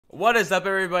What is up,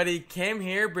 everybody? Cam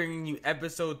here, bringing you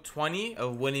episode 20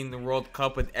 of Winning the World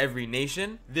Cup with Every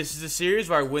Nation. This is a series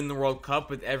where I win the World Cup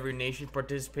with every nation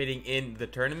participating in the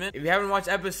tournament. If you haven't watched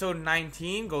episode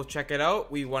 19, go check it out.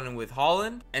 We won with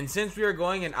Holland. And since we are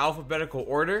going in alphabetical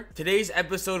order, today's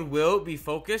episode will be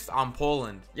focused on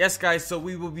Poland. Yes, guys, so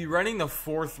we will be running the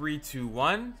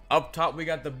 4-3-2-1. Up top, we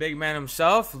got the big man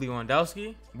himself,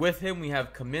 Lewandowski. With him, we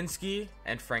have Kaminski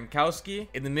and Frankowski.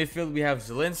 In the midfield, we have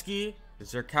Zielinski,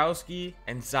 Zerkowski,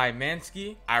 and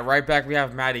Zymanski. At right back, we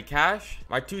have Matty Cash.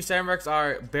 My two center backs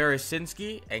are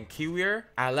Beresinski and Kiwier.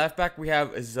 At left back, we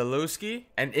have Zalewski.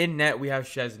 And in net, we have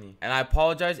Szczesny. And I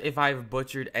apologize if I've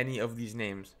butchered any of these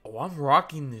names. Oh, I'm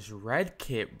rocking this red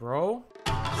kit, bro.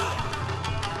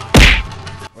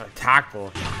 What a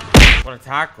tackle. What a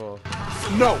tackle.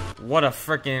 No. What a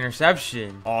freaking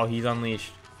interception. Oh, he's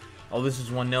unleashed. Oh, this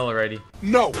is 1-0 already.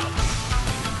 No.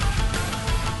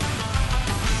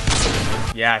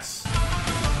 Yes.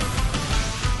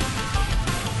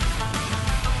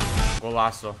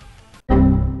 Golazo.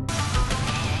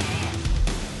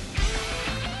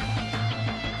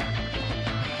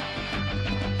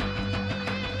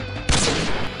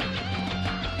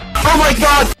 Oh my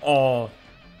god! Oh.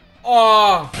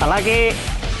 Oh! I like it.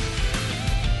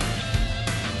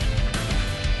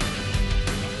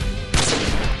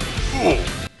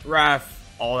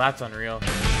 Ref. Oh, that's unreal.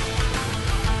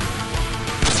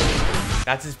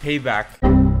 That's his payback.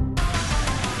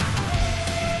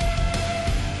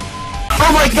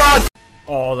 Oh my god!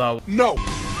 Oh, that. No.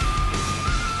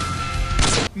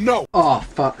 No. Oh,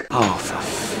 fuck. Oh, for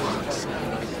fuck's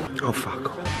sake. Oh,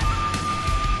 fuck.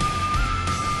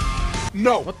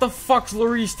 No. What the fuck's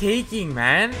Lloris taking,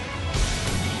 man?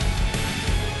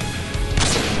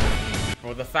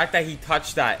 Well, the fact that he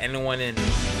touched that and it went in.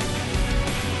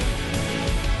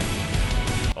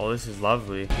 Oh, this is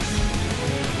lovely.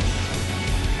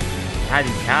 Matty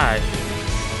Cash.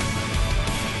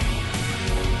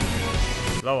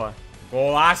 Lower.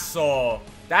 Golazo.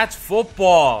 That's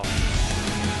football.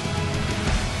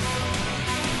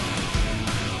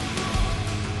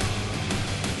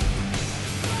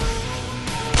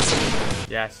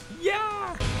 Yes.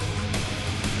 Yeah.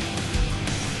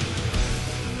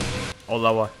 Oh,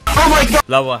 lower. Oh my god.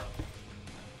 Lower.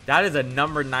 That is a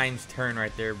number 9's turn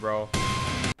right there, bro.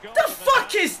 The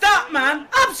fuck is that, man?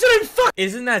 Absolute fuck.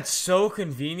 Isn't that so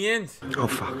convenient? Oh,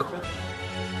 fuck.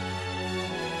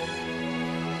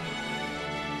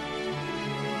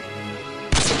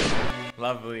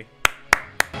 Lovely.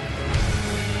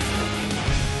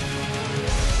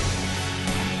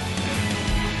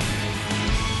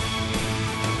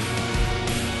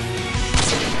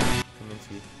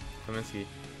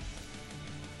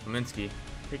 Kaminski.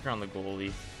 Take her on the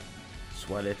goalie.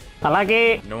 Sweat it. I like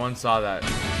it. No one saw that.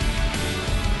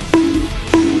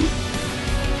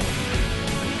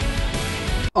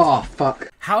 Oh,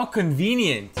 fuck. How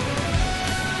convenient.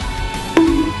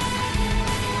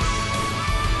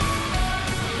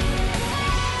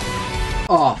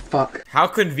 Oh, fuck. How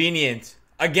convenient.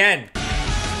 Again.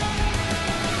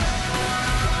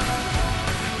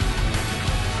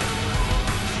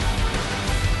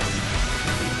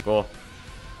 Cool.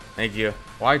 Thank you.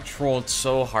 Well, I trolled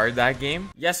so hard that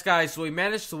game. Yes, guys, so we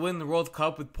managed to win the World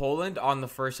Cup with Poland on the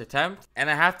first attempt.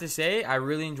 And I have to say, I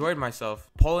really enjoyed myself.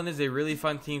 Poland is a really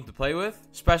fun team to play with,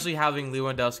 especially having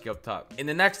Lewandowski up top. In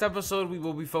the next episode, we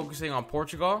will be focusing on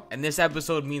Portugal. And this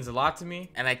episode means a lot to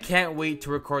me. And I can't wait to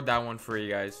record that one for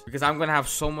you guys, because I'm going to have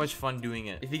so much fun doing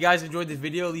it. If you guys enjoyed this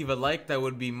video, leave a like. That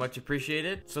would be much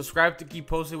appreciated. Subscribe to keep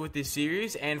posted with this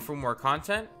series and for more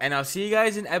content. And I'll see you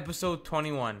guys in episode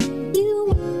 21.